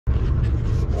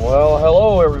Well,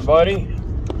 hello everybody.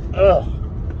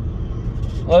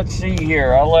 Let's see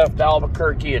here. I left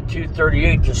Albuquerque at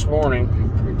 2:38 this morning.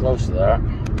 Pretty close to that.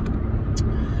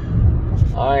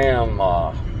 I am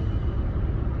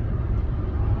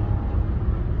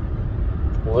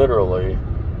literally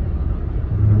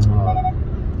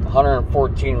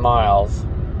 114 miles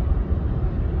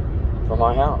from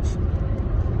my house.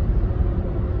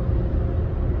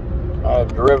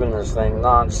 I've driven this thing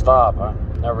nonstop. I've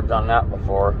never done that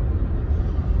before.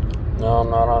 No, I'm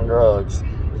not on drugs.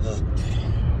 Just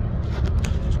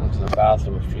went to the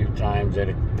bathroom a few times, ate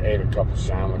a couple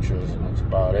sandwiches, and that's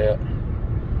about it.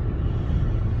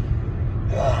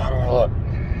 Look,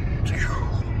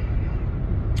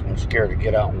 I'm scared to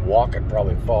get out and walk. I'd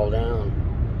probably fall down.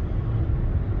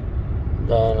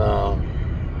 Then,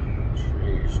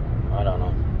 jeez, I don't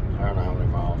know how many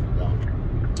miles I've done.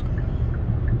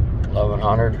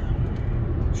 1,100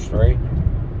 straight.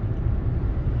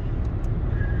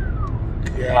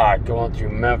 God, going through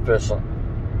Memphis,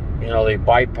 you know, they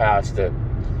bypassed it,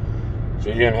 so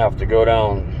you didn't have to go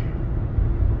down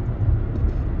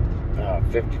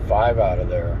 55 out of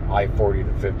there, I-40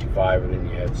 to 55, and then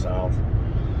you head south.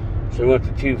 So we went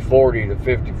to 240 to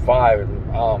 55,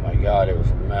 and oh my God, it was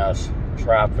a mess.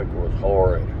 Traffic was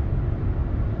horrid.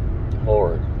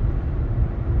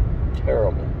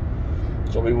 Terrible.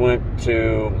 So we went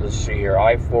to, let's see here,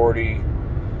 I-40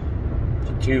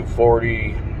 to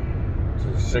 240 to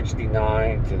the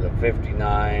 69 to the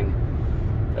 59,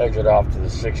 exit off to the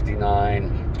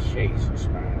 69. Jesus,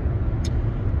 man.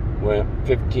 Went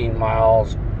 15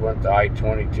 miles, went to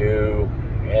I-22,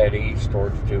 head east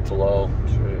towards Tupelo.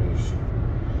 Jeez.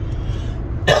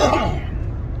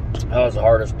 That was the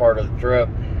hardest part of the trip.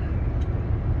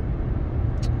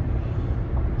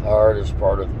 Hardest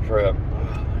part of the trip.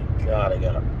 God, I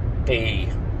gotta pee.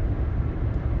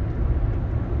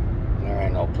 There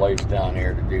ain't no place down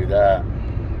here to do that.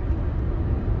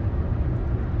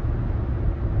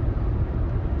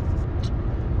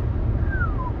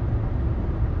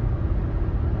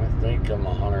 I think I'm I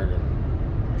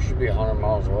should be 100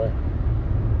 miles away.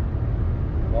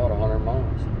 About 100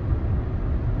 miles.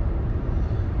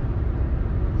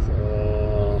 So, I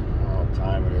don't know what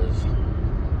time it is.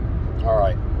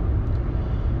 Alright.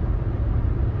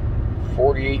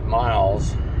 48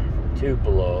 miles from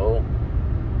Tupelo.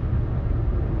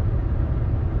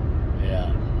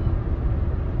 Yeah.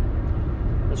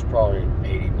 It's probably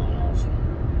 80 miles.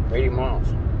 80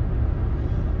 miles.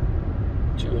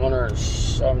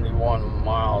 271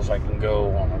 miles I can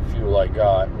go on the fuel I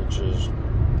got, which is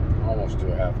almost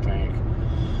to a half tank.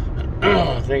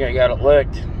 I think I got it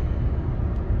licked.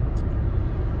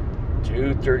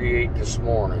 2:38 this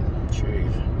morning.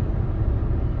 Jeez.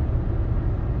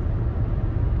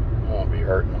 I won't be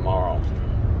hurting tomorrow.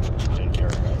 Take care,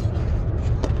 guys.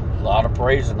 A lot of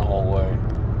praising the whole way.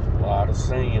 A lot of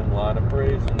singing, a lot of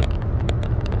praising.